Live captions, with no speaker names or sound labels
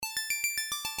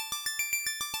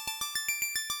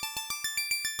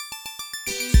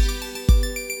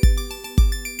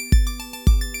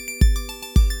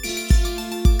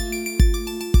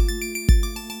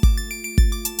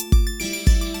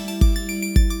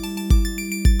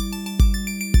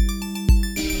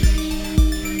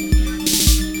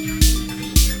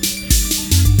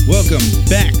Welcome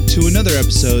back to another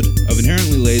episode of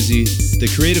Inherently Lazy, the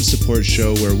creative support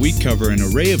show where we cover an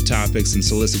array of topics and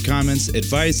solicit comments,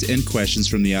 advice, and questions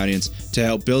from the audience to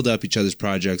help build up each other's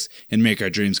projects and make our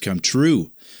dreams come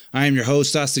true. I am your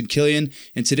host, Austin Killian,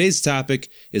 and today's topic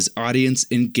is audience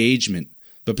engagement.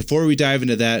 But before we dive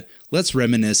into that, let's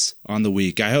reminisce on the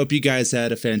week. I hope you guys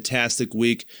had a fantastic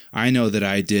week. I know that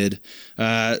I did.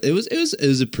 It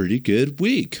was a pretty good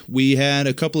week. We had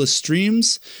a couple of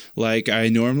streams like I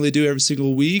normally do every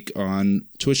single week on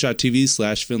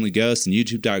twitch.tv/FinleyGhost and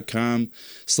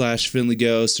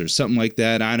youtube.com/FinleyGhost or something like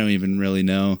that. I don't even really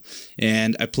know.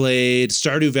 And I played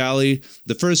Stardew Valley.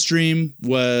 The first stream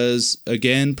was,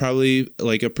 again, probably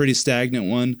like a pretty stagnant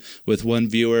one with one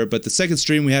viewer. But the second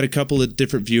stream, we had a couple of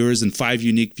different viewers and 5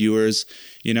 unique viewers.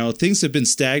 You know, things have been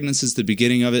stagnant since the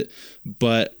beginning of it.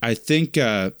 But I think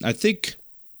I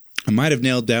might have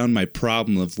nailed down my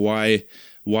problem of why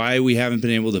we haven't been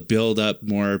able to build up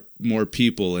more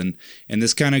people, and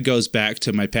this kind of goes back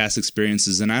to my past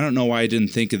experiences, and I don't know why I didn't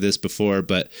think of this before,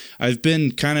 but I've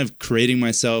been kind of creating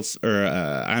myself, or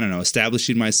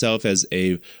establishing myself as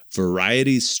a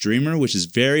variety streamer, which is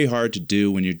very hard to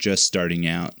do when you're just starting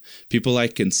out. People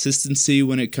like consistency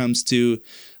when it comes to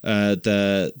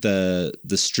the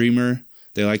streamer.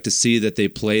 They like to see that they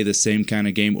play the same kind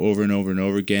of game over and over and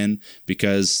over again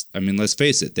because, I mean, let's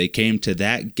face it, they came to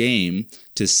that game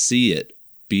to see it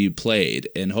be played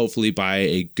and hopefully by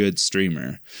a good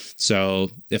streamer.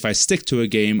 So if I stick to a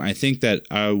game, I think that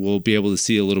I will be able to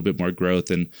see a little bit more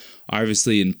growth. And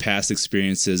obviously in past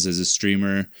experiences as a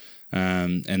streamer,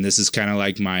 and this is kind of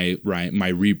like my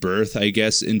rebirth, I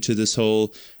guess, into this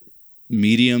whole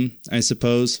medium, I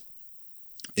suppose.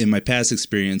 In my past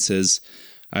experiences,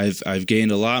 I've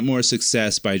gained a lot more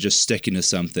success by just sticking to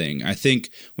something. I think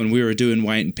when we were doing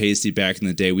White and Pasty back in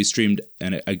the day, we streamed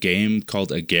a game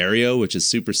called Agar.io, which is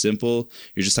super simple.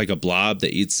 You're just like a blob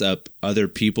that eats up other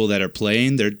people that are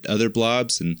playing their other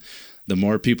blobs, and the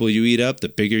more people you eat up, the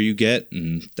bigger you get,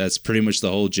 and that's pretty much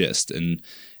the whole gist. And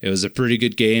it was a pretty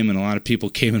good game, and a lot of people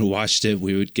came and watched it.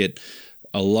 We would get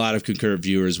a lot of concurrent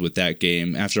viewers with that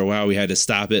game. After a while, we had to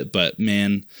stop it, but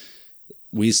man,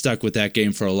 we stuck with that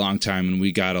game for a long time, and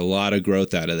we got a lot of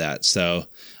growth out of that. So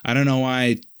I don't know why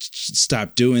I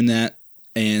stopped doing that,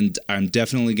 and I'm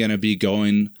definitely going to be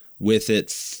going with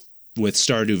it with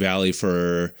Stardew Valley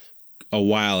for a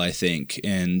while, I think,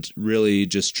 and really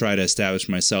just try to establish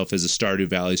myself as a Stardew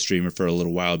Valley streamer for a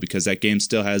little while, because that game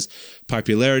still has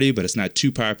popularity, but it's not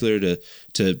too popular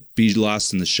to be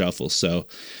lost in the shuffle. So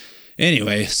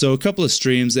anyway, so a couple of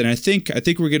streams, and I think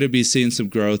we're going to be seeing some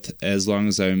growth as long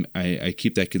as I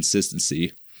keep that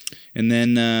consistency. And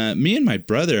then me and my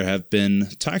brother have been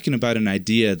talking about an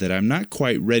idea that I'm not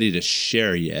quite ready to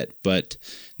share yet, but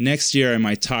next year I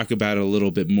might talk about it a little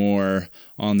bit more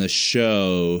on the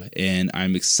show, and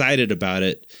I'm excited about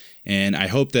it. And I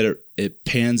hope that it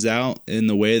pans out in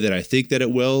the way that I think that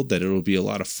it will, that it'll be a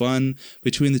lot of fun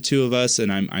between the two of us.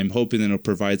 And I'm hoping that it'll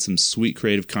provide some sweet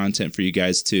creative content for you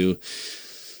guys to,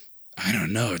 I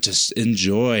don't know, just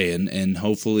enjoy and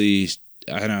hopefully,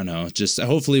 I don't know, just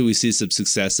hopefully we see some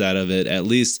success out of it, at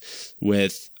least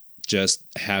with just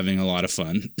having a lot of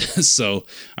fun. So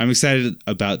I'm excited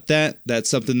about that.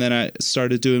 That's something that I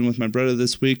started doing with my brother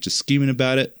this week, just scheming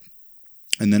about it.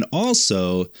 And then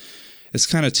also, it's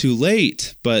kind of too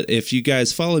late, but if you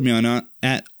guys follow me on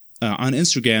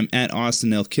Instagram at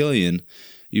Austin L. Killian,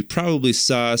 you probably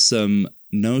saw some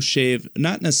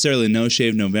not necessarily No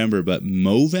Shave November, but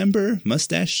Movember,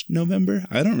 Mustache November.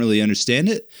 I don't really understand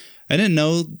it. I didn't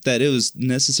know that it was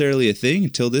necessarily a thing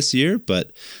until this year,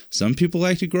 but some people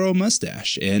like to grow a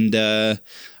mustache. And I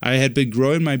had been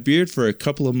growing my beard for a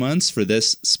couple of months for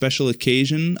this special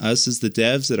occasion. Us as the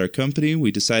devs at our company,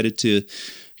 we decided to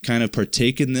kind of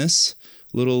partake in this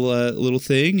little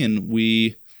thing, and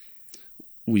we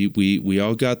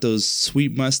all got those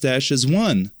sweet mustaches.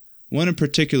 One in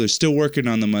particular, still working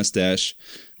on the mustache.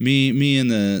 Me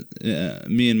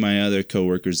and my other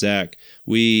coworker Zach,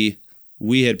 we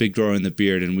had been growing the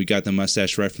beard, and we got the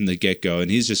mustache right from the get-go, and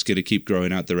he's just going to keep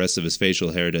growing out the rest of his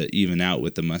facial hair to even out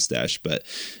with the mustache. But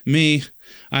me,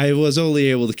 I was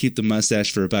only able to keep the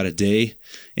mustache for about a day,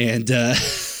 and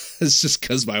it's just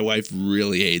because my wife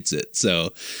really hates it.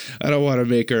 So I don't want to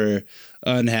make her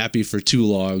unhappy for too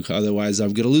long. Otherwise,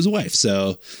 I'm going to lose a wife.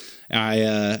 So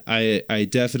I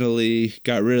definitely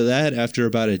got rid of that after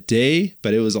about a day,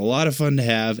 but it was a lot of fun to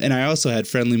have. And I also had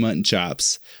friendly mutton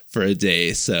chops for a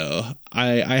day. So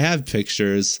I have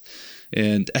pictures.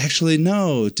 And actually,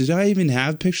 no, did I even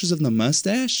have pictures of the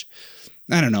mustache?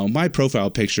 I don't know. My profile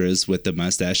picture is with the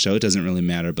mustache, so it doesn't really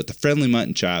matter. But the friendly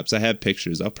mutton chops, I have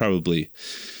pictures. I'll probably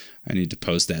I need to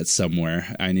post that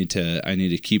somewhere. I need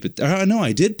to keep it. No,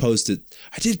 I did post it.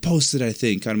 I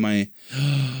think on my,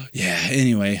 yeah.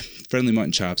 Anyway, Friendly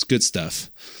Mutton Chops, good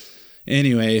stuff.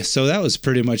 Anyway, so that was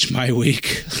pretty much my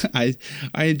week. I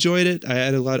enjoyed it. I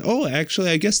had a lot. Oh, actually,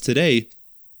 I guess today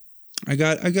I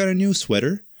got a new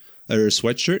sweater. Or a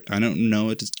sweatshirt, I don't know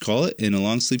what to call it, and a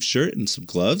long sleeve shirt and some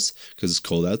gloves because it's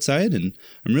cold outside, and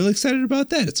I'm really excited about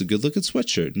that. It's a good looking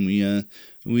sweatshirt, and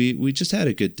we just had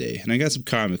a good day. And I got some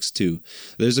comics too.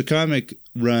 There's a comic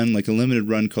run, like a limited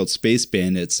run called Space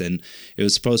Bandits, and it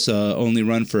was supposed to only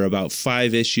run for about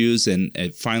 5 issues, and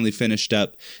it finally finished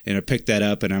up, and I picked that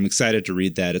up, and I'm excited to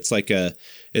read that. It's like it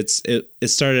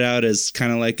started out as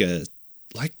kind of like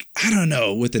I don't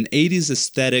know, with an 80s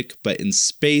aesthetic, but in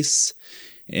space.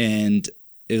 And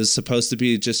it was supposed to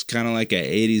be just kind of like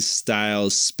a 80s style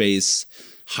space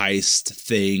heist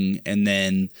thing. And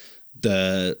then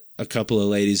a couple of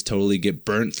ladies totally get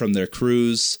burnt from their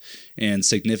cruise and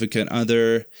significant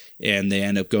other, and they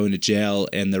end up going to jail.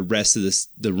 And the rest of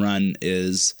the run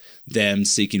is them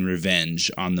seeking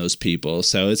revenge on those people.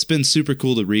 So it's been super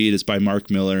cool to read. It's by Mark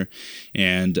Miller,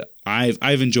 and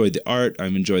I've enjoyed the art,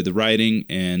 I've enjoyed the writing,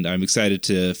 and I'm excited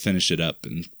to finish it up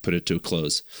and put it to a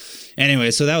close.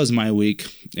 Anyway, so that was my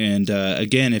week. And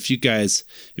again, if you guys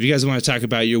want to talk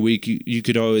about your week, you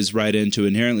could always write into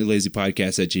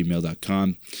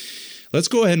inherentlylazypodcast@gmail.com. Let's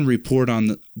go ahead and report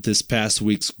on this past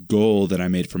week's goal that I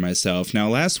made for myself. Now,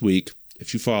 last week,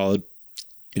 if you followed,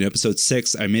 in episode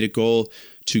 6, I made a goal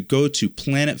to go to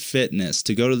Planet Fitness,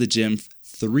 to go to the gym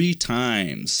 3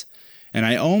 times. And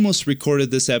I almost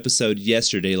recorded this episode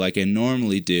yesterday like I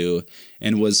normally do,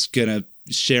 and was going to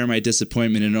share my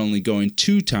disappointment in only going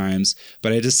 2 times,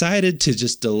 but I decided to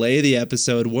just delay the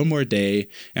episode one more day,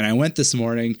 and I went this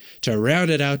morning to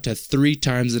round it out to 3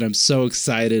 times, and I'm so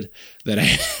excited that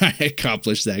I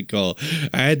accomplished that goal.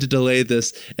 I had to delay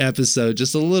this episode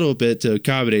just a little bit to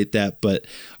accommodate that, but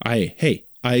I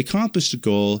accomplished a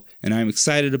goal, and I'm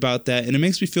excited about that, and it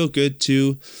makes me feel good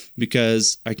too,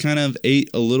 because I kind of ate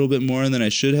a little bit more than I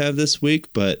should have this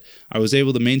week, but I was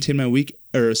able to maintain my weight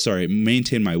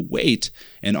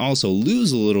and also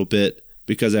lose a little bit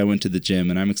because I went to the gym,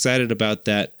 and I'm excited about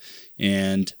that.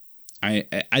 And I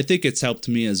think it's helped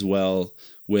me as well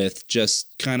with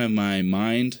just kind of my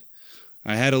mind.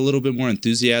 I had a little bit more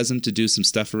enthusiasm to do some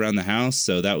stuff around the house,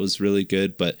 so that was really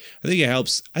good. But I think it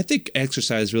helps. I think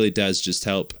exercise really does just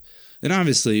help. And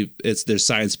obviously, there's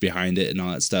science behind it and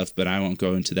all that stuff, but I won't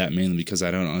go into that mainly because I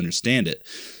don't understand it.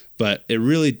 But it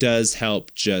really does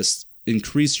help just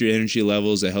increase your energy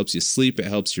levels. It helps you sleep. It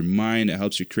helps your mind. It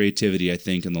helps your creativity, I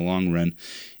think, in the long run.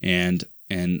 And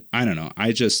I don't know.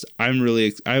 I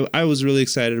was really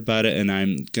excited about it, and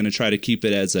I'm going to try to keep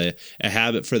it as a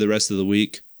habit for the rest of the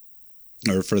week.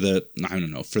 Or for the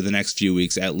next few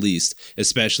weeks at least,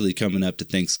 especially coming up to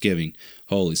Thanksgiving.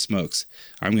 Holy smokes.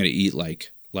 I'm going to eat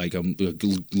like a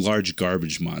large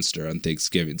garbage monster on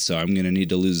Thanksgiving. So I'm going to need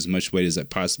to lose as much weight as I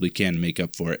possibly can to make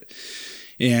up for it.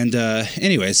 And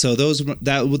anyway, so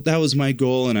that was my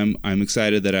goal, and I'm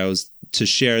excited that I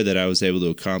was able to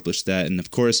accomplish that. And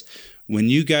of course, when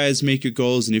you guys make your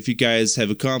goals, and if you guys have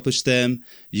accomplished them,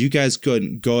 you guys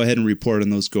go ahead and report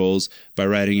on those goals by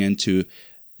writing into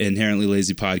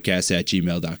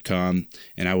inherentlylazypodcast@gmail.com,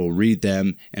 and I will read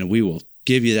them, and we will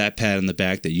give you that pat on the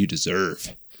back that you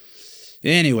deserve.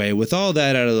 Anyway, with all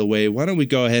that out of the way, why don't we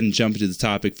go ahead and jump into the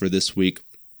topic for this week.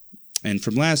 And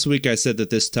from last week, I said that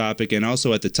this topic, and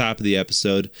also at the top of the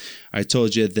episode, I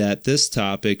told you that this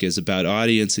topic is about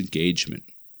audience engagement.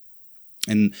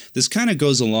 And this kind of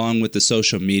goes along with the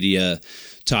social media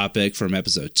topic from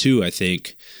episode 2, I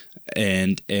think,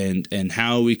 and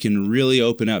how we can really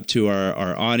open up to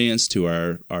our audience, to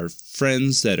our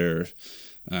friends that are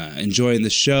enjoying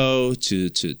the show, to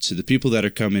the people that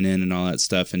are coming in and all that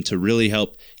stuff, and to really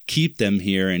help keep them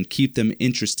here and keep them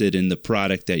interested in the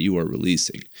product that you are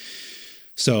releasing.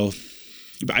 So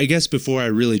I guess before I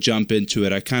really jump into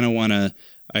it, I kind of want to,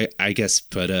 I guess,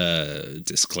 put a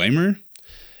disclaimer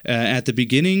at the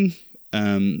beginning.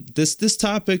 This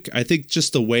topic, I think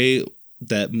just the way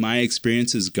that my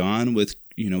experience has gone with,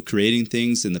 creating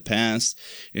things in the past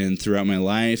and throughout my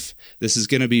life, this is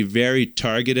going to be very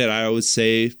targeted. I would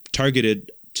say targeted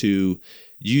to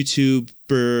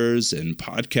YouTubers and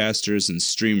podcasters and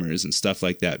streamers and stuff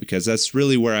like that, because that's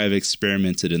really where I've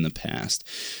experimented in the past.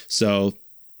 So,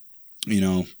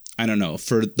 I don't know,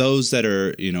 for those that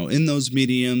are, in those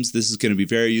mediums, this is going to be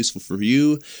very useful for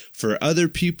you. For other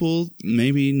people,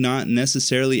 maybe not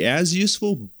necessarily as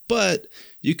useful, but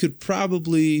you could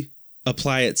probably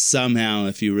apply it somehow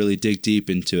if you really dig deep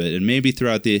into it. And maybe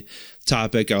throughout the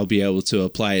topic, I'll be able to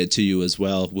apply it to you as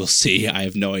well. We'll see. I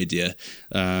have no idea.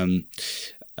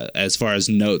 As far as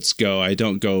notes go, I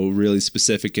don't go really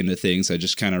specific into things. I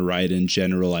just kind of write in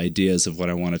general ideas of what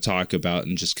I want to talk about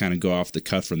and just kind of go off the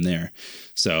cuff from there.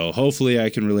 So hopefully I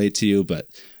can relate to you. But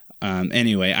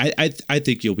anyway, I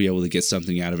think you'll be able to get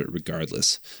something out of it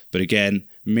regardless. But again,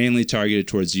 mainly targeted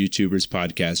towards YouTubers,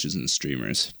 podcasters, and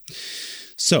streamers.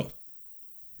 So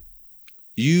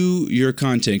you're a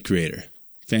content creator.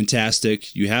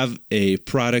 Fantastic. You have a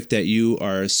product that you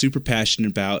are super passionate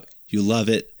about. You love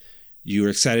it. You're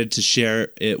excited to share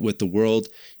it with the world,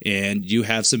 and you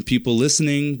have some people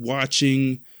listening,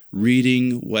 watching,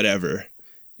 reading, whatever.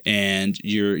 And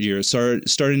you're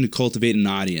starting to cultivate an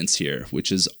audience here,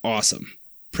 which is awesome.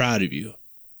 Proud of you.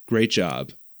 Great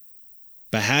job.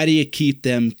 But how do you keep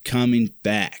them coming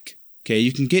back? Okay,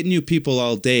 you can get new people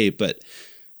all day, but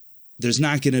there's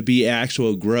not going to be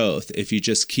actual growth if you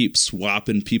just keep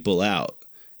swapping people out.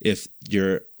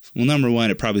 Well, number one,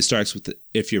 it probably starts with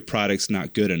if your product's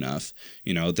not good enough,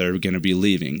 they're going to be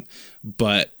leaving.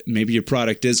 But maybe your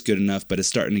product is good enough, but it's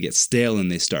starting to get stale and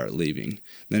they start leaving.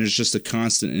 Then it's just a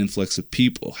constant influx of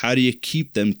people. How do you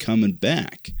keep them coming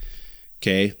back?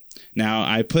 Okay. Now,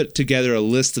 I put together a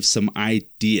list of some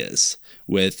ideas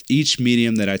with each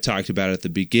medium that I talked about at the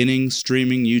beginning,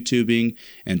 streaming, YouTubing,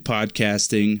 and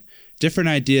podcasting, different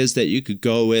ideas that you could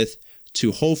go with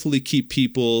to hopefully keep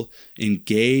people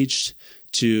engaged,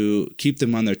 to keep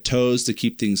them on their toes, to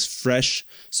keep things fresh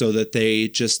so that they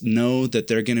just know that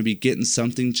they're going to be getting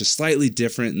something just slightly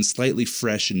different and slightly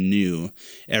fresh and new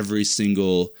every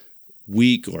single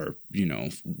week or,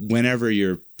 whenever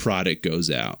your product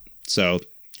goes out. So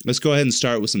let's go ahead and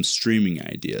start with some streaming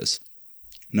ideas.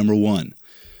 Number one,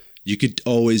 you could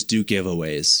always do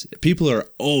giveaways. People are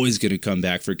always going to come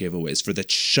back for giveaways, for the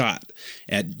shot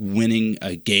at winning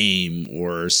a game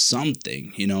or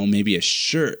something, maybe a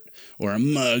shirt or a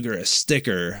mug or a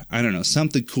sticker. I don't know,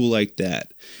 something cool like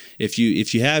that. If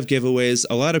you have giveaways,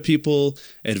 a lot of people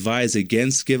advise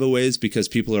against giveaways because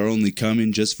people are only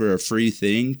coming just for a free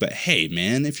thing. But hey,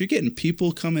 man, if you're getting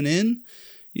people coming in,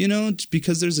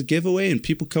 because there's a giveaway and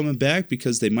people coming back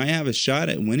because they might have a shot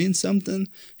at winning something,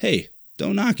 hey,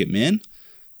 don't knock it, man.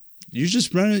 You're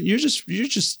just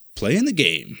playing the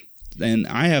game. And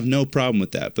I have no problem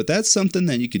with that. But that's something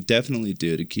that you could definitely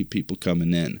do to keep people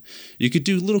coming in. You could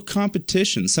do little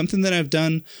competitions. Something that I've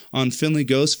done on Finley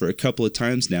Ghost for a couple of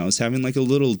times now is having like a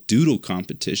little doodle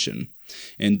competition.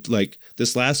 And like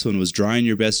this last one was drawing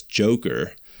your best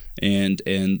Joker. And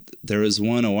there was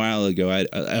one a while ago.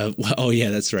 Oh yeah,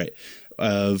 that's right.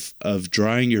 Of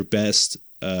drawing your best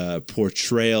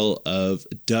portrayal of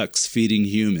ducks feeding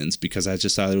humans, because I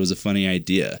just thought it was a funny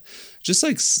idea. Just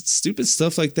like stupid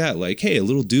stuff like that. Like, hey, a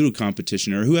little doodle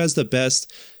competition, or who has the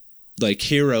best like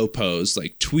hero pose,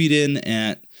 like tweet in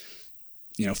at,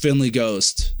 Finley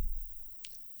Ghost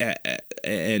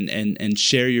and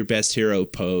share your best hero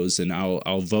pose, and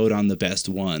I'll vote on the best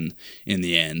one in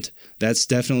the end. That's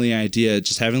definitely an idea.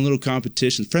 Just having little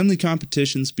competitions, friendly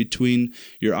competitions between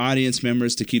your audience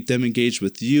members to keep them engaged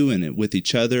with you and with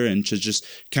each other, and to just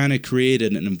kind of create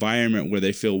an environment where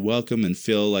they feel welcome and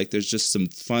feel like there's just some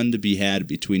fun to be had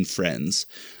between friends.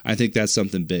 I think that's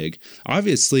something big.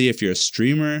 Obviously, if you're a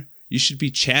streamer, you should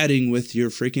be chatting with your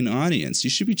freaking audience.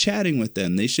 You should be chatting with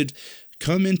them. They should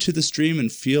come into the stream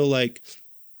and feel like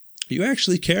you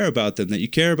actually care about them, that you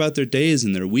care about their days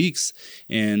and their weeks,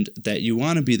 and that you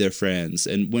want to be their friends.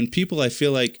 And when people, I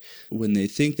feel like when they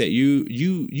think that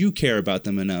you care about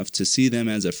them enough to see them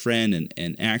as a friend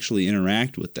and actually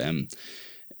interact with them,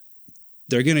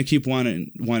 they're going to keep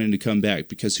wanting to come back,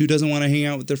 because who doesn't want to hang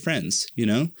out with their friends,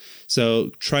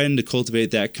 So trying to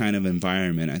cultivate that kind of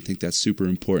environment, I think that's super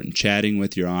important, chatting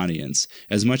with your audience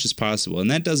as much as possible. And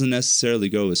that doesn't necessarily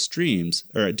go with streams,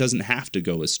 or it doesn't have to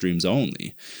go with streams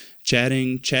only.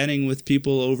 Chatting with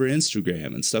people over Instagram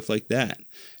and stuff like that.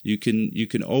 You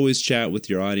can always chat with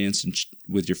your audience and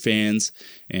with your fans,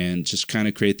 and just kind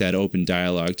of create that open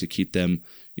dialogue to keep them,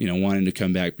 wanting to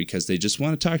come back because they just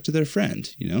want to talk to their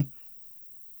friend,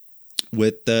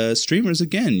 With streamers,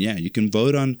 again, yeah, you can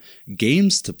vote on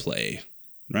games to play,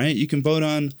 right? You can vote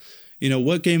on,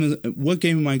 what game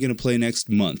am I going to play next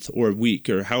month or week,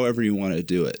 or however you want to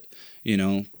do it.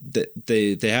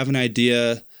 They have an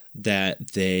idea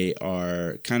that they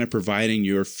are kind of providing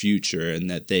your future, and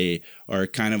that they are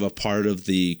kind of a part of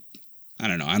the, I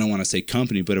don't want to say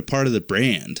company, but a part of the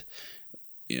brand.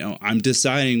 I'm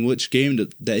deciding which game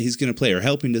that he's going to play, or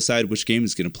helping decide which game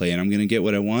he's going to play, and I'm going to get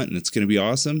what I want, and it's going to be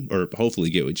awesome, or hopefully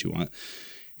get what you want.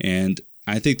 And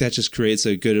I think that just creates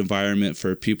a good environment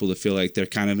for people to feel like they're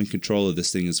kind of in control of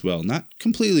this thing as well. Not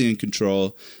completely in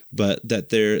control, but that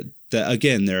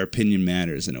their opinion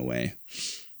matters in a way.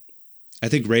 I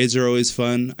think raids are always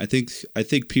fun. I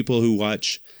think people who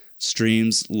watch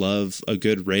streams love a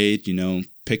good raid,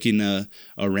 picking a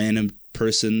random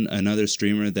person, another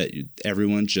streamer that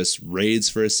everyone just raids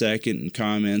for a second and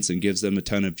comments and gives them a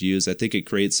ton of views. I think it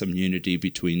creates some unity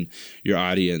between your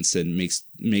audience and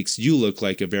makes you look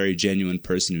like a very genuine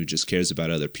person who just cares about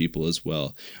other people as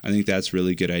well. I think that's a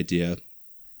really good idea.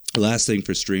 Last thing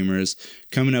for streamers,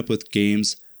 coming up with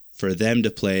games for them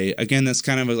to play. Again, that's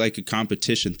kind of like a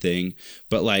competition thing,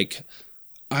 but like,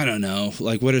 I don't know,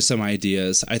 like what are some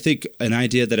ideas? I think an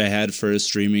idea that I had for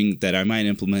streaming that I might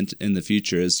implement in the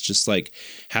future is just like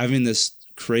having this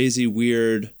crazy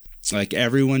weird, like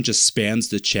everyone just spams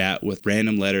the chat with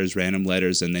random letters,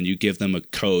 and then you give them a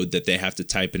code that they have to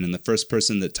type in, and the first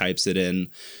person that types it in,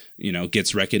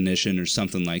 gets recognition or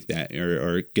something like that,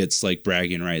 or gets like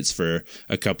bragging rights for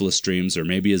a couple of streams, or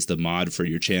maybe is the mod for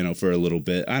your channel for a little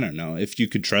bit. I don't know if you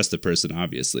could trust the person.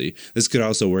 Obviously, this could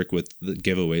also work with the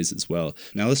giveaways as well.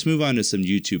 Now let's move on to some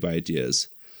YouTube ideas.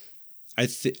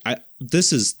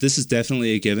 This is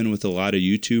definitely a given with a lot of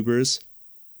YouTubers.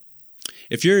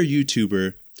 If you're a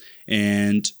YouTuber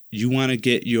and you want to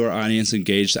get your audience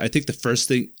engaged, I think the first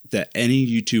thing that any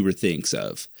YouTuber thinks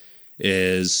of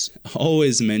is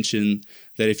always mention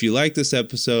that if you like this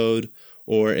episode,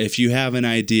 or if you have an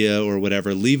idea or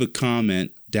whatever, leave a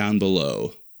comment down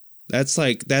below. That's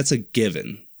a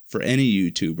given for any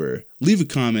YouTuber. Leave a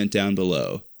comment down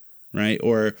below, right?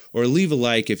 Or leave a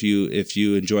like if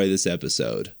you enjoy this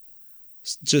episode.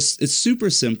 It's super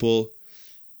simple,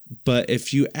 but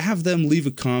if you have them leave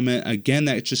a comment, again,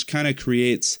 that just kind of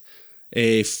creates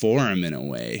a forum in a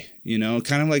way,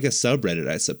 kind of like a subreddit,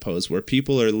 I suppose, where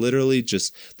people are literally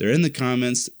they're in the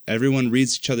comments. Everyone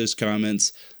reads each other's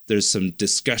comments. There's some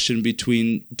discussion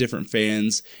between different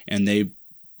fans, and they,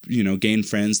 gain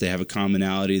friends. They have a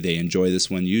commonality. They enjoy this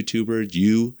one YouTuber.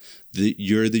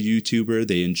 You're the YouTuber.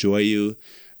 They enjoy you.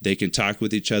 They can talk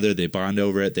with each other. They bond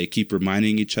over it. They keep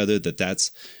reminding each other that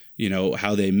that's,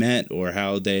 how they met or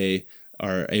how they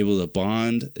are able to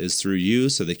bond is through you.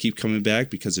 So they keep coming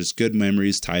back because there's good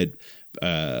memories tied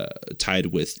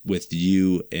with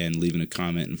you and leaving a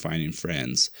comment and finding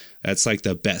friends. That's like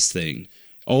the best thing.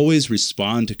 Always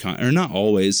respond to or not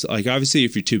always. Like obviously,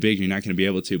 if you're too big, you're not going to be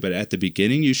able to. But at the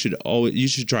beginning, you should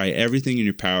try everything in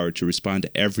your power to respond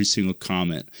to every single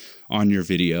comment on your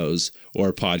videos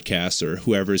or podcasts or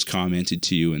whoever is commented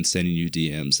to you and sending you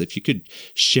DMs. If you could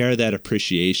share that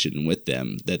appreciation with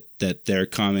them, that they're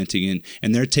commenting in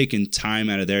and they're taking time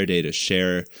out of their day to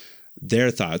share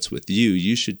their thoughts with you,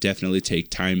 you should definitely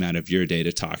take time out of your day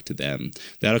to talk to them.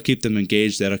 That'll keep them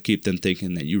engaged. That'll keep them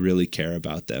thinking that you really care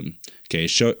about them. Okay,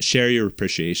 share your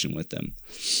appreciation with them.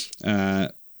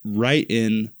 Write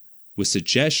in with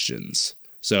suggestions.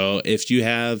 So if you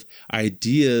have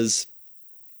ideas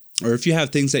or if you have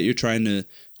things that you're trying to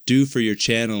do for your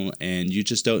channel and you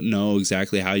just don't know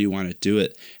exactly how you want to do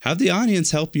it, have the audience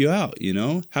help you out,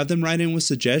 have them write in with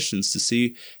suggestions to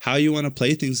see how you want to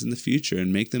play things in the future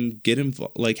and make them get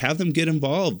involved, have them get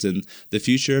involved in the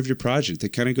future of your project.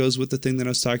 That kind of goes with the thing that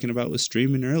I was talking about with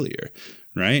streaming earlier,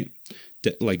 right?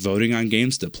 Like voting on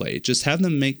games to play. Just have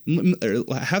them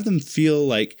feel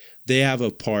like they have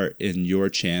a part in your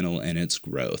channel and its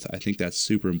growth. I think that's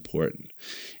super important.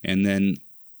 And then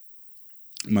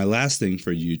my last thing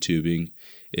for YouTubing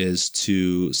is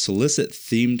to solicit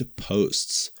themed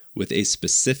posts with a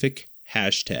specific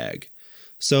hashtag.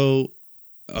 So,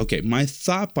 okay, my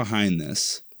thought behind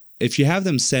this, if you have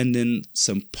them send in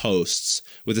some posts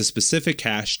with a specific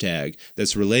hashtag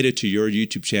that's related to your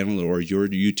YouTube channel or your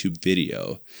YouTube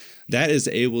video, that is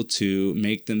able to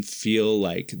make them feel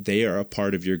like they are a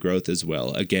part of your growth as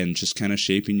well. Again, just kind of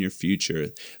shaping your future.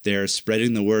 They are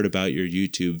spreading the word about your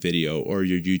YouTube video or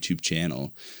your YouTube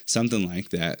channel, something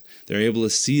like that. They're able to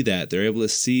see that. They're able to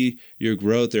see your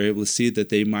growth. They're able to see that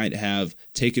they might have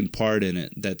taken part in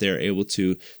it, that they're able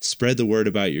to spread the word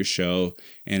about your show.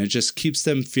 And it just keeps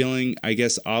them feeling, I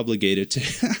guess, obligated to,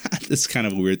 this is kind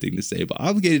of a weird thing to say, but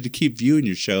obligated to keep viewing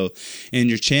your show and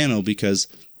your channel because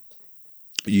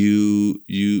you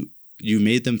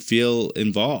made them feel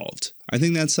involved. I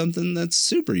think that's something that's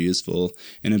super useful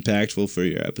and impactful for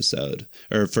your episode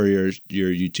or for your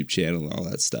YouTube channel and all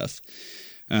that stuff.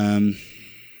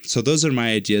 So those are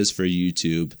my ideas for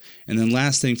YouTube. And then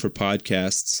last thing for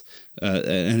podcasts,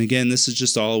 and again, this is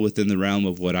just all within the realm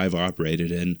of what I've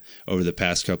operated in over the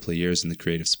past couple of years in the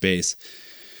creative space.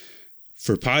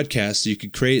 for podcasts, you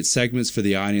could create segments for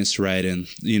the audience to write in.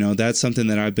 That's something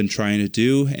that I've been trying to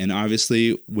do. And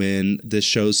obviously, when this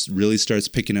show really starts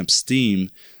picking up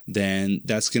steam, then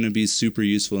that's going to be super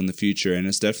useful in the future. And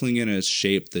it's definitely going to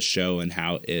shape the show and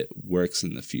how it works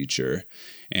in the future.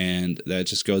 And that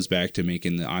just goes back to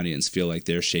making the audience feel like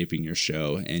they're shaping your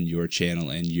show and your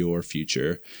channel and your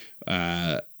future.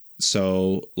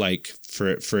 So like,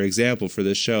 for example, for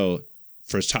this show,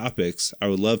 for topics, I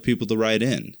would love people to write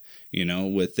in,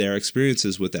 with their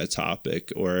experiences with that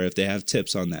topic, or if they have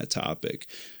tips on that topic.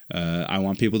 I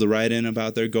want people to write in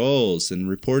about their goals and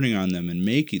reporting on them and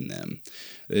making them.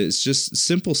 It's just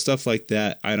simple stuff like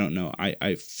that. I don't know.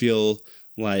 I feel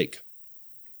like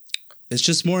it's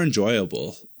just more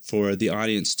enjoyable for the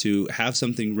audience to have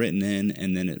something written in,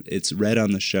 and then it's read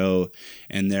on the show,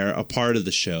 and they're a part of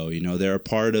the show. They're a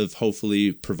part of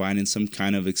hopefully providing some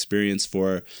kind of experience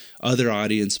for other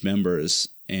audience members,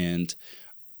 and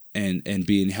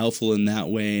being helpful in that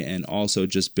way, and also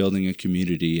just building a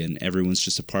community, and everyone's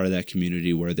just a part of that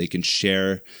community where they can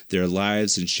share their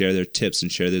lives and share their tips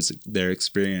and share their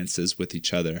experiences with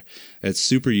each other. It's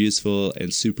super useful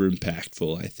and super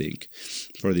impactful, I think,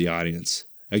 for the audience.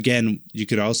 Again, you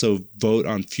could also vote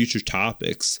on future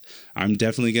topics. I'm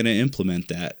definitely going to implement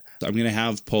that. I'm going to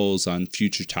have polls on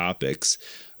future topics.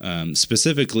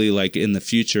 Specifically, like in the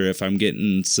future, if I'm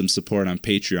getting some support on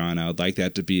Patreon, I would like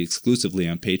that to be exclusively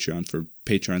on Patreon for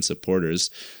Patreon supporters,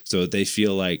 so that they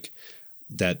feel like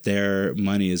that their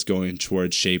money is going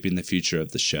towards shaping the future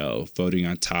of the show, voting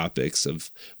on topics of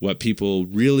what people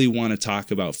really want to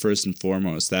talk about first and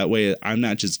foremost. That way, I'm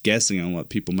not just guessing on what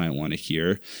people might want to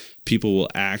hear. People will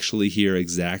actually hear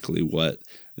exactly what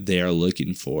they are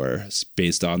looking for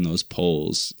based on those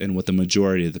polls and what the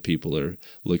majority of the people are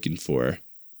looking for.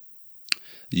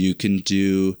 You can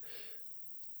do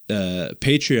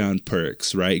Patreon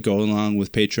perks, right? Go along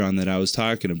with Patreon that I was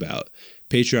talking about.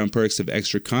 Patreon perks of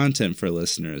extra content for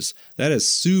listeners. That is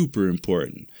super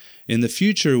important. In the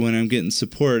future, when I'm getting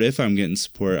support, if I'm getting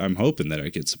support, I'm hoping that I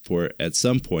get support at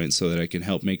some point so that I can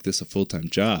help make this a full-time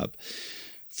job.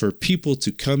 For people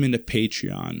to come into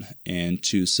Patreon and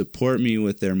to support me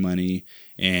with their money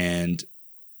and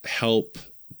help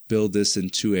build this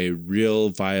into a real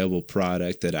viable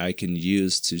product that I can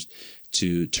use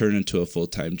to turn into a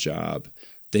full-time job,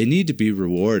 they need to be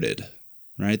rewarded,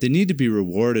 right? They need to be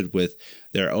rewarded with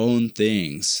their own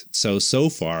things. So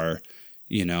far,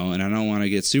 and I don't want to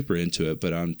get super into it,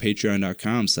 but on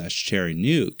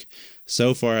patreon.com/cherrynuke,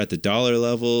 so far at the $1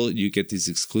 level, you get these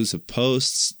exclusive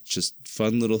posts, just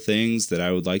fun little things that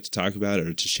I would like to talk about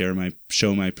or to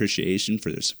show my appreciation for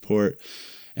their support.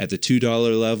 At the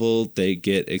 $2 level, they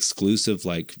get exclusive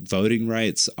like voting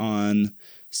rights on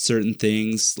certain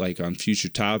things, like on future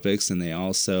topics, and they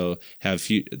also have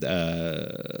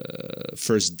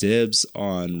first dibs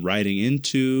on writing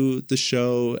into the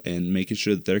show and making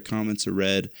sure that their comments are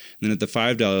read. And then at the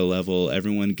 $5 level,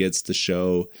 everyone gets the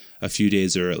show a few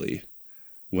days early,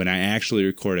 when I actually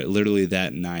record it literally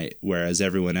that night, whereas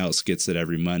everyone else gets it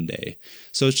every Monday.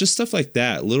 So it's just stuff like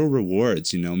that, little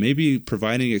rewards, maybe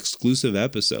providing exclusive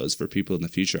episodes for people in the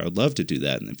future. I would love to do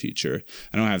that in the future.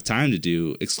 I don't have time to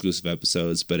do exclusive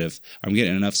episodes, but if I'm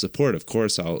getting enough support, of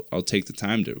course, I'll take the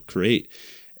time to create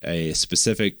a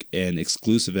specific and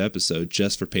exclusive episode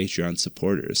just for Patreon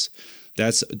supporters.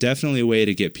 That's definitely a way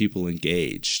to get people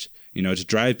engaged. To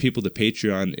drive people to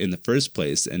Patreon in the first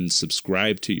place and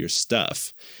subscribe to your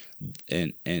stuff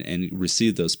and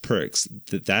receive those perks.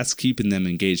 That's keeping them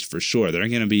engaged for sure. They're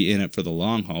going to be in it for the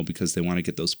long haul because they want to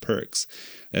get those perks.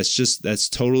 That's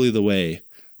totally the way.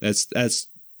 That's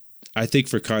I think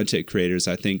for content creators,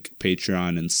 I think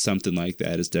Patreon and something like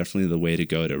that is definitely the way to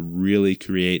go to really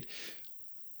create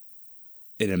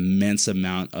an immense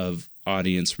amount of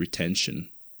audience retention,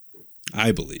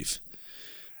 I believe.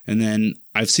 And then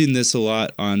I've seen this a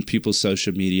lot on people's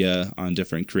social media, on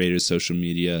different creators' social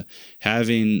media,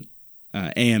 having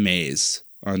AMAs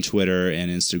on Twitter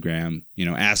and Instagram,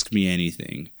 ask me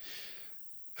anything.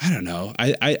 I don't know.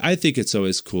 I think it's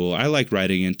always cool. I like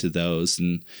writing into those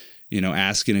and,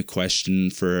 asking a question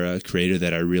for a creator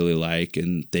that I really like,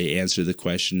 and they answer the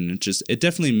question. It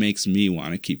definitely makes me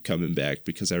want to keep coming back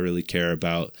because I really care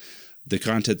about the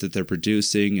content that they're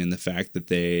producing and the fact that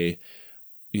they,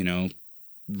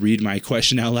 read my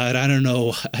question out loud. I don't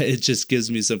know. It just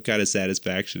gives me some kind of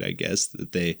satisfaction, I guess,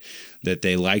 that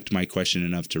they liked my question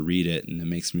enough to read it, and it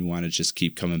makes me want to just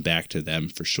keep coming back to them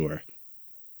for sure.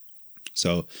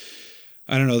 So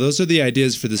I don't know. Those are the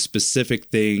ideas for the specific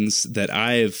things that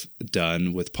I've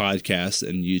done with podcasts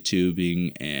and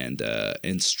YouTubing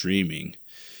and streaming.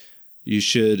 You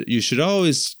should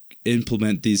always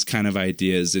implement these kind of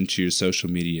ideas into your social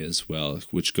media as well,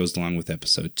 which goes along with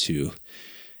episode 2.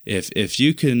 If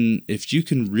you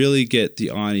can really get the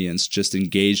audience just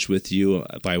engaged with you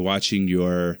by watching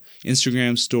your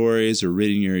Instagram stories or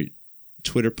reading your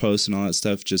Twitter posts and all that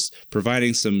stuff, just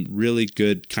providing some really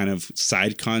good kind of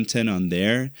side content on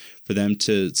there for them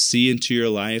to see into your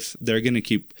life, they're going to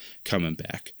keep coming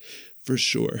back for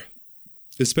sure.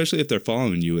 Especially if they're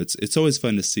following you. It's always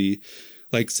fun to see,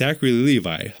 like Zachary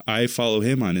Levi. I follow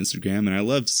him on Instagram, and I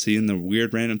love seeing the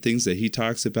weird random things that he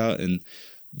talks about and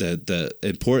the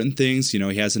important things. You know,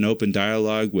 he has an open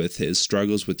dialogue with his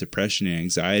struggles with depression and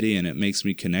anxiety, and it makes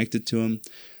me connected to him.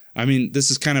 I mean, this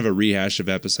is kind of a rehash of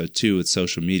episode 2 with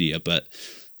social media, but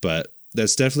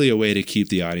that's definitely a way to keep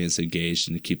the audience engaged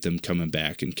and to keep them coming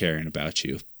back and caring about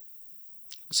you.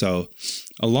 So,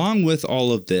 along with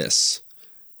all of this,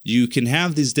 you can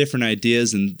have these different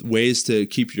ideas and ways to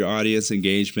keep your audience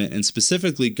engagement, and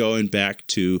specifically going back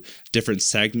to different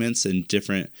segments and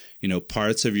different,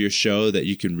 parts of your show that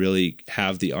you can really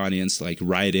have the audience like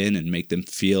write in and make them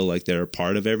feel like they're a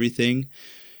part of everything.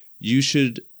 You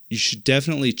should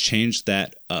definitely change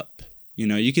that up.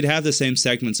 You could have the same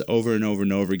segments over and over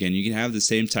and over again. You can have the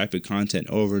same type of content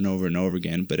over and over and over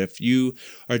again. But if you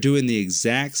are doing the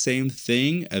exact same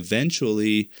thing,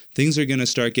 eventually things are going to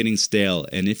start getting stale.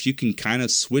 And if you can kind of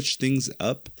switch things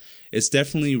up, it's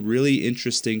definitely really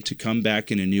interesting to come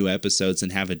back in a new episodes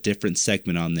and have a different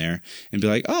segment on there and be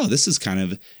like, oh, this is kind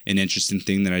of an interesting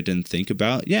thing that I didn't think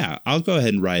about. Yeah, I'll go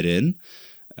ahead and write in.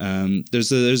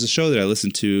 There's a show that I listen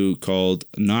to called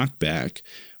Knockback,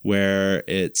 where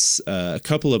it's a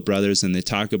couple of brothers and they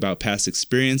talk about past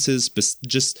experiences, but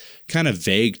just kind of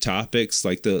vague topics.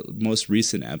 Like the most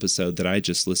recent episode that I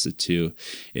just listened to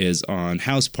is on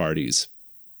house parties.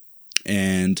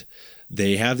 And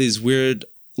they have these weird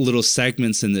little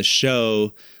segments in the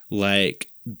show, like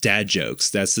dad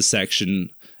jokes. That's the section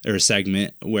or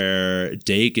segment where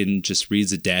Dagan just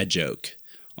reads a dad joke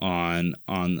on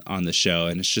the show,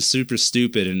 and it's just super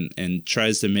stupid and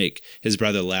tries to make his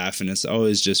brother laugh, and it's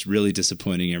always just really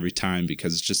disappointing every time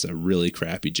because it's just a really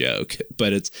crappy joke,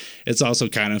 but it's also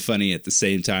kind of funny at the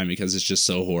same time because it's just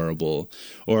so horrible.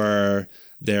 Or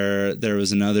there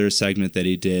was another segment that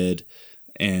he did,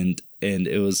 and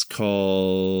it was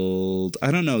called,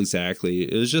 I don't know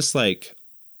exactly, it was just like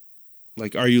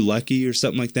Are You Lucky or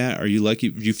something like that? Are you lucky?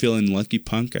 You feeling lucky,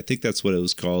 punk? I think that's what it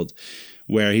was called,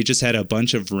 where he just had a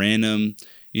bunch of random,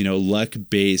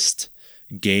 luck-based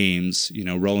games,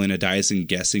 rolling a dice and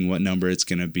guessing what number it's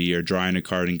going to be, or drawing a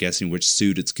card and guessing which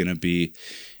suit it's going to be,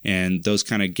 and those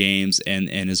kind of games. And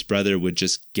his brother would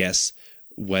just guess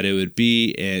what it would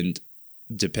be, and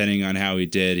depending on how he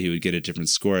did, he would get a different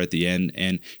score at the end.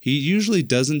 And he usually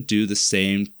doesn't do the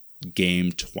same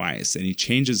game twice, and he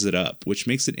changes it up, which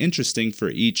makes it interesting for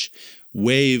each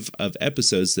wave of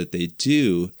episodes that they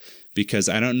do, because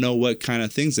I don't know what kind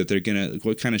of things that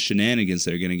what kind of shenanigans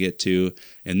they're going to get to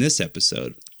in this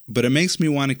episode. But it makes me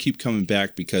want to keep coming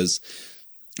back because,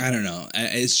 I don't know,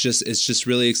 it's just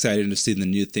really exciting to see the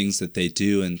new things that they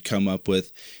do and come up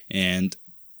with. And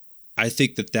I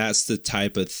think that's the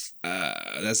type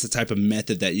of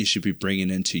method that you should be bringing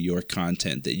into your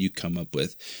content that you come up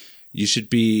with. You should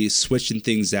be switching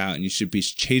things out and you should be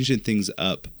changing things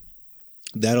up.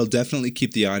 That'll definitely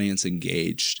keep the audience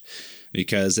engaged.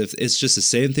 Because if it's just the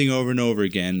same thing over and over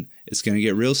again, it's going to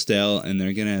get real stale and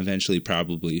they're going to eventually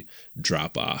probably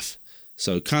drop off.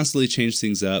 So constantly change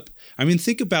things up. I mean,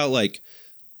 think about like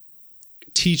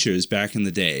teachers back in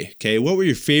the day. Okay, what were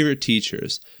your favorite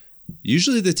teachers?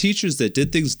 Usually the teachers that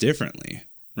did things differently,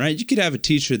 right? You could have a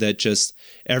teacher that just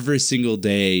every single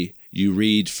day you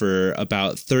read for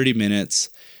about 30 minutes.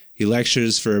 He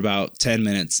lectures for about 10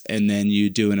 minutes, and then you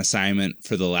do an assignment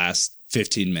for the last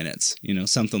 15 minutes,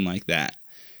 something like that.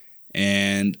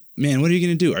 And man, what are you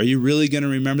going to do? Are you really going to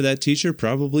remember that teacher?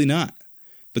 Probably not.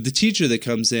 But the teacher that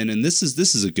comes in, and this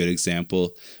is a good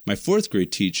example. My 4th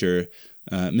grade teacher,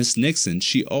 Miss Nixon,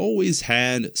 she always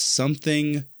had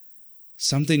something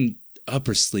up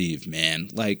her sleeve, man.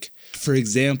 Like, for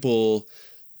example,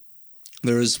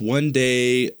 there was one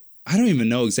day, I don't even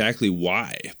know exactly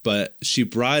why, but she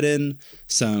brought in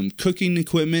some cooking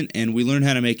equipment and we learned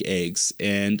how to make eggs.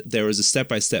 And there was a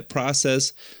step-by-step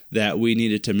process that we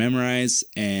needed to memorize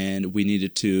and we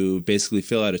needed to basically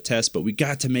fill out a test, but we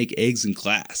got to make eggs in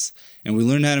class and we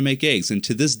learned how to make eggs. And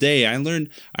to this day,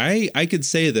 I could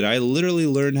say that I literally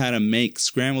learned how to make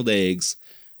scrambled eggs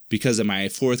because of my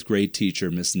 4th grade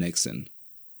teacher, Miss Nixon.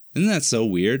 Isn't that so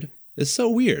weird? It's so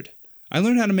weird. I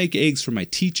learned how to make eggs from my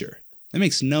teacher. That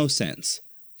makes no sense.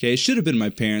 Okay, it should have been my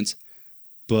parents,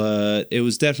 but it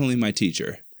was definitely my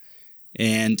teacher.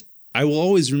 And I will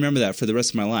always remember that for the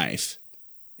rest of my life.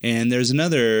 And there's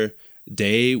another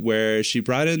day where she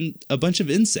brought in a bunch of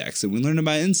insects and we learned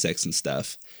about insects and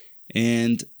stuff.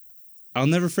 And I'll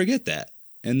never forget that.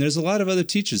 And there's a lot of other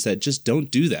teachers that just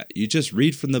don't do that. You just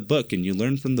read from the book and you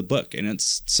learn from the book, and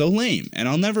it's so lame. And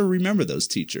I'll never remember those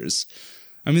teachers.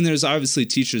 I mean, there's obviously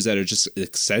teachers that are just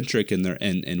eccentric in their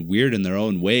and weird in their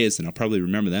own ways, and I'll probably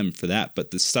remember them for that.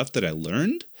 But the stuff that I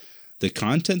learned, the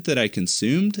content that I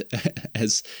consumed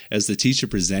as the teacher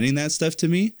presenting that stuff to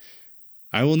me,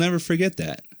 I will never forget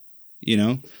that. You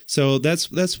know, so that's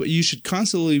what you should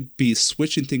constantly be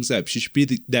switching things up. You should be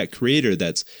that creator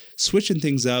that's switching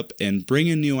things up and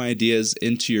bringing new ideas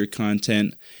into your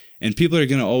content. And people are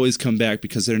going to always come back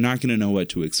because they're not going to know what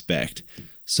to expect.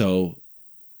 So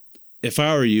if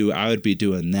I were you, I would be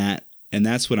doing that. And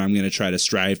that's what I'm going to try to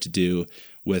strive to do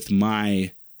with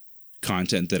my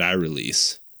content that I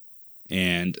release.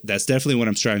 And that's definitely what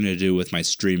I'm striving to do with my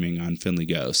streaming on Finley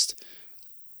Ghost.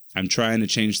 I'm trying to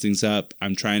change things up.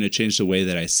 I'm trying to change the way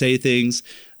that I say things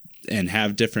and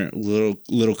have different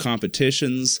little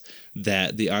competitions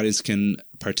that the audience can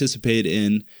participate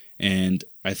in. And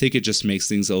I think it just makes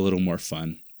things a little more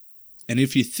fun. And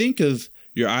if you think of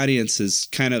your audience as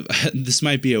kind of, this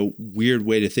might be a weird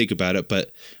way to think about it,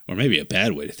 or maybe a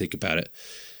bad way to think about it,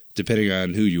 depending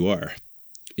on who you are.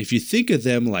 If you think of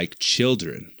them like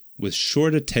children with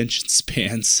short attention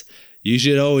spans, you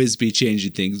should always be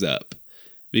changing things up.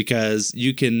 Because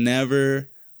you can never,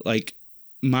 like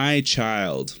my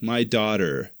child, my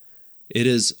daughter, it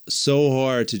is so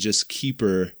hard to just keep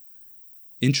her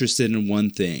interested in one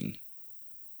thing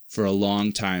for a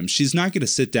long time. She's not going to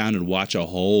sit down and watch a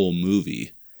whole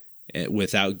movie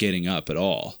without getting up at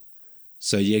all.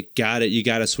 So you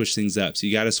gotta switch things up. So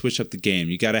you gotta switch up the game.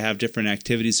 You gotta have different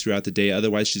activities throughout the day.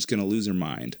 Otherwise, she's going to lose her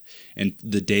mind. And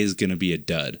the day is going to be a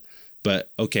dud.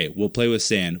 But, okay, we'll play with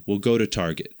sand. We'll go to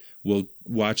Target. We'll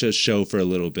watch a show for a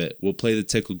little bit. We'll play the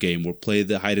tickle game. We'll play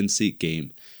the hide and seek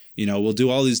game. You know, we'll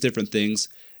do all these different things.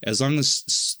 As long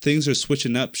as things are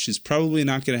switching up, she's probably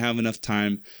not going to have enough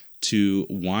time to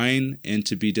whine and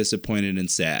to be disappointed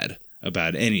and sad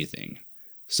about anything.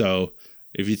 So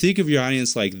if you think of your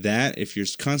audience like that, if you're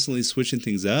constantly switching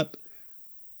things up,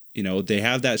 you know, they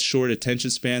have that short attention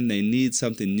span. They need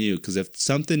something new, because if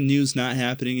something new is not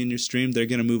happening in your stream, they're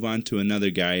going to move on to another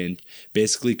guy and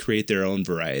basically create their own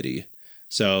variety.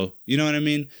 So, you know what I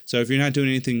mean? So if you're not doing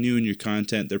anything new in your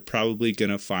content, they're probably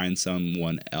going to find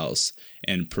someone else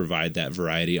and provide that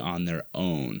variety on their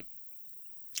own.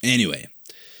 Anyway,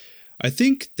 I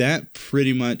think that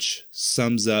pretty much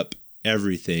sums up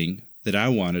everything that I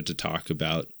wanted to talk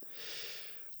about.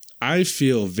 I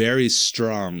feel very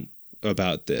strong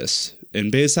about this,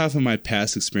 and based off of my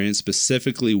past experience,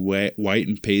 specifically White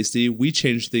and Pasty, we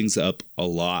changed things up a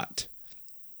lot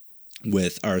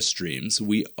with our streams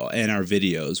and our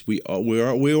videos. We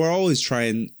were always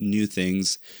trying new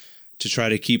things to try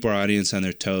to keep our audience on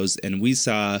their toes, and we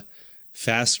saw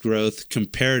fast growth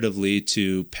comparatively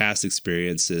to past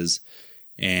experiences,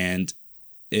 and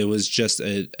it was just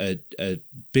a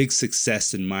big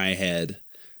success in my head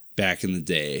back in the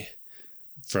day,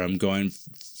 from going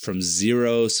from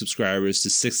 0 subscribers to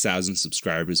 6,000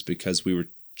 subscribers, because we were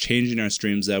changing our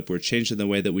streams up. We're changing the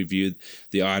way that we viewed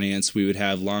the audience. We would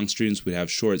have long streams. We'd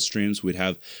have short streams. We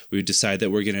would decide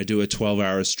that we're going to do a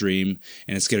 12-hour stream,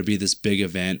 and it's going to be this big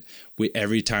event.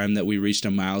 Every time that we reached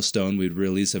a milestone, we'd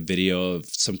release a video of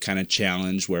some kind of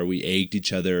challenge where we egged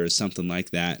each other or something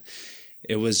like that.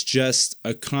 It was just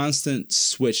a constant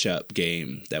switch-up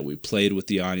game that we played with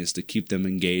the audience to keep them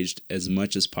engaged as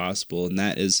much as possible, and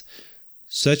that is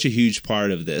such a huge part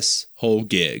of this whole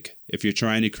gig. If you're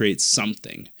trying to create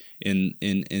something in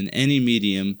any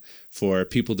medium for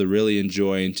people to really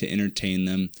enjoy and to entertain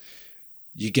them,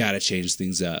 you got to change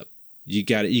things up. You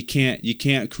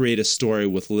can't create a story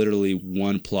with literally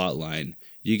one plot line.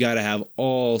 You got to have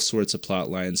all sorts of plot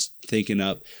lines thinking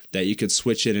up that you can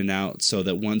switch in and out, so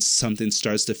that once something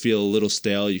starts to feel a little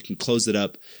stale, you can close it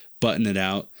up, button it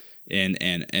out,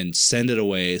 and send it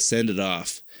away, send it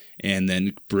off, and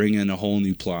then bring in a whole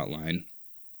new plot line.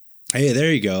 Hey,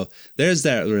 there you go. There's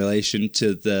that relation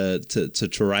to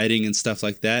to writing and stuff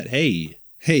like that. Hey,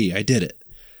 I did it.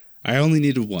 I only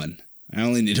needed one.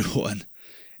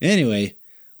 Anyway,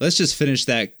 let's just finish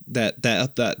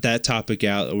that topic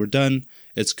out. We're done.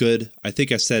 It's good. I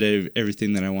think I've said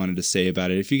everything that I wanted to say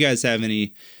about it. If you guys have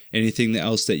anything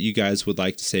else that you guys would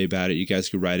like to say about it, you guys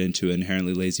could write into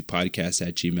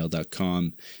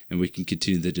inherentlylazypodcast@gmail.com, and we can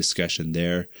continue the discussion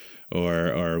there,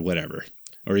 or whatever.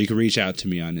 Or you can reach out to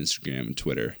me on Instagram and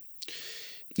Twitter.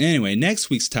 Anyway, next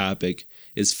week's topic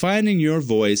is finding your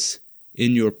voice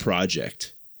in your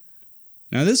project.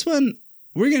 Now this one,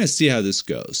 we're going to see how this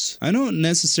goes. I don't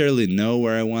necessarily know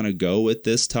where I want to go with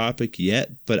this topic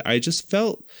yet, but I just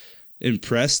felt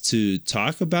impressed to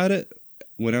talk about it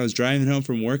when I was driving home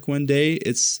from work one day.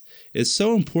 It's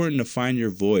so important to find your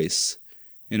voice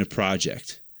in a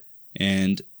project.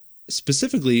 And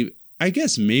specifically, I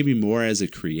guess maybe more as a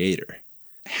creator.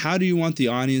 How do you want the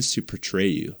audience to portray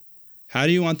you? How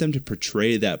do you want them to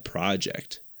portray that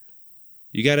project?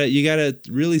 You gotta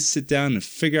really sit down and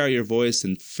figure out your voice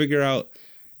and figure out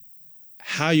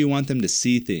how you want them to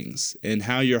see things and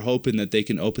how you're hoping that they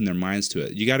can open their minds to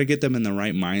it. You got to get them in the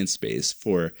right mind space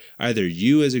for either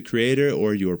you as a creator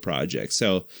or your project.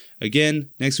 So again,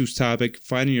 next week's topic,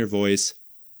 finding your voice.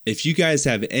 If you guys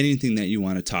have anything that you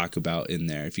want to talk about in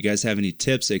there, if you guys have any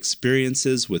tips,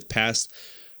 experiences with past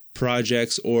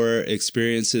projects or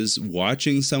experiences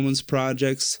watching someone's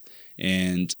projects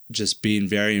and just being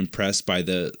very impressed by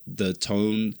the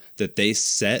tone that they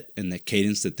set and the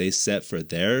cadence that they set for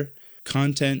their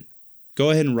content, go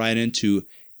ahead and write into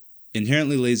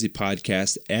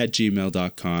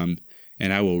inherentlylazypodcast@gmail.com,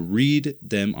 and I will read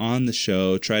them on the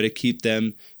show. Try to keep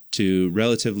them to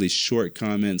relatively short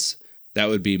comments. That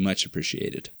would be much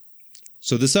appreciated.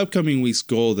 So this upcoming week's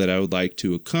goal that I would like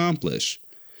to accomplish,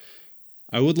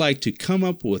 I would like to come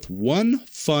up with one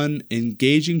fun,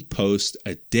 engaging post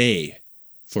a day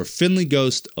for Finley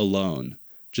Ghost alone.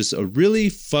 Just a really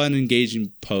fun,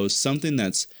 engaging post, something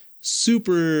that's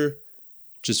super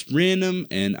just random,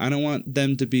 and I don't want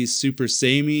them to be super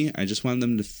samey. I just want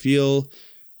them to feel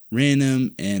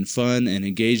random and fun and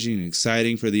engaging and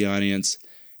exciting for the audience.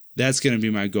 That's going to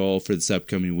be my goal for this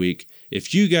upcoming week.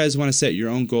 If you guys want to set your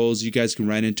own goals, you guys can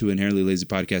write into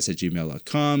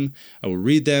inherentlylazypodcast@gmail.com. I will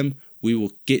read them. We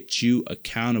will get you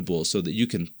accountable so that you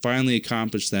can finally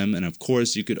accomplish them. And of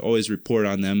course, you could always report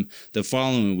on them the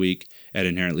following week at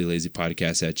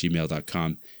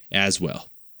inherentlylazypodcast@gmail.com as well.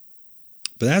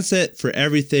 But that's it for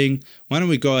everything. Why don't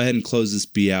we go ahead and close this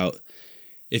B out?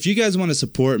 If you guys want to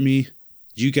support me,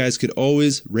 you guys could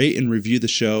always rate and review the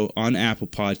show on Apple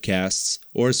Podcasts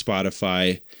or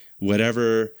Spotify,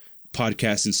 whatever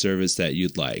podcasting service that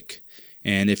you'd like.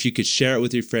 And if you could share it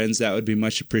with your friends, that would be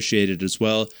much appreciated as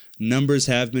well. Numbers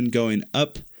have been going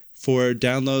up for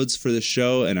downloads for the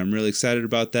show, and I'm really excited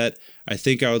about that. I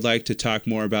think I would like to talk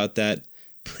more about that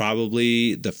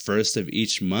probably the first of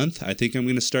each month. I think I'm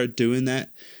going to start doing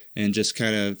that and just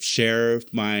kind of share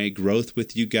my growth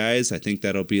with you guys. I think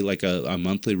that'll be like a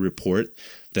monthly report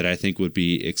that I think would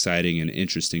be exciting and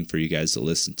interesting for you guys to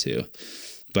listen to.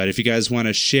 But if you guys want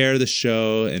to share the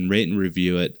show and rate and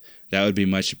review it, that would be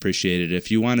much appreciated. If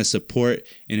you want to support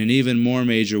in an even more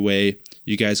major way,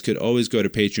 you guys could always go to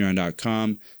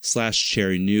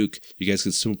patreon.com/cherrynuke. You guys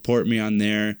could support me on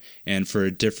there. And for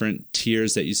different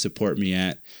tiers that you support me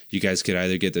at, you guys could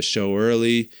either get the show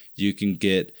early, you can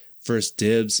get first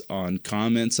dibs on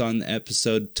comments on the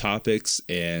episode topics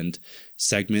and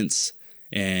segments,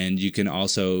 and you can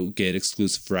also get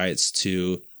exclusive rights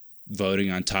to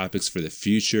voting on topics for the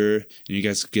future. And you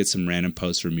guys could get some random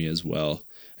posts from me as well.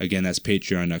 Again, that's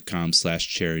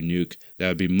patreon.com/cherrynuke. That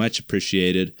would be much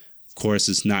appreciated. Of course,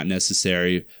 it's not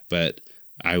necessary, but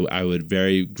I would be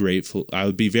very grateful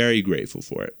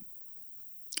for it.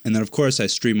 And then, of course, I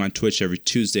stream on Twitch every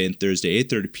Tuesday and Thursday,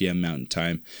 8:30 p.m. Mountain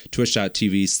Time,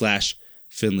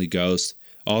 twitch.tv/FinleyGhost.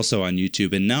 Also on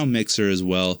YouTube, and now Mixer as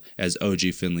well as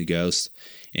OG Finley Ghost.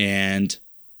 And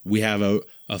we have a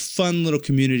fun little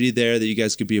community there that you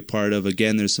guys could be a part of.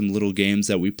 Again, there's some little games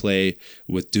that we play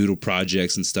with doodle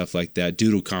projects and stuff like that.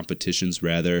 Doodle competitions,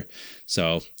 rather.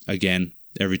 So, again,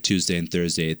 every Tuesday and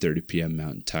Thursday, 8:30 p.m.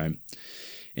 Mountain Time.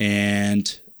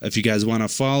 And if you guys want to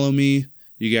follow me,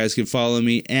 you guys can follow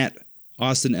me at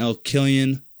Austin L.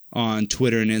 Killian on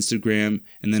Twitter and Instagram.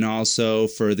 And then also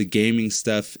for the gaming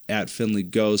stuff at Finley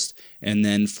Ghost. And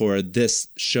then for this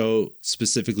show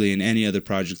specifically and any other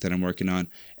project that I'm working on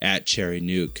at Cherry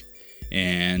Nuke.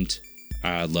 And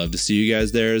I'd love to see you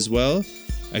guys there as well.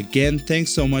 Again,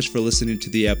 thanks so much for listening to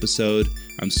the episode.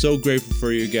 I'm so grateful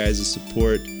for your guys'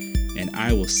 support. And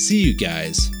I will see you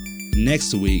guys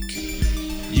next week.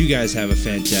 You guys have a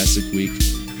fantastic week.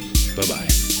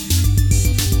 Bye-bye.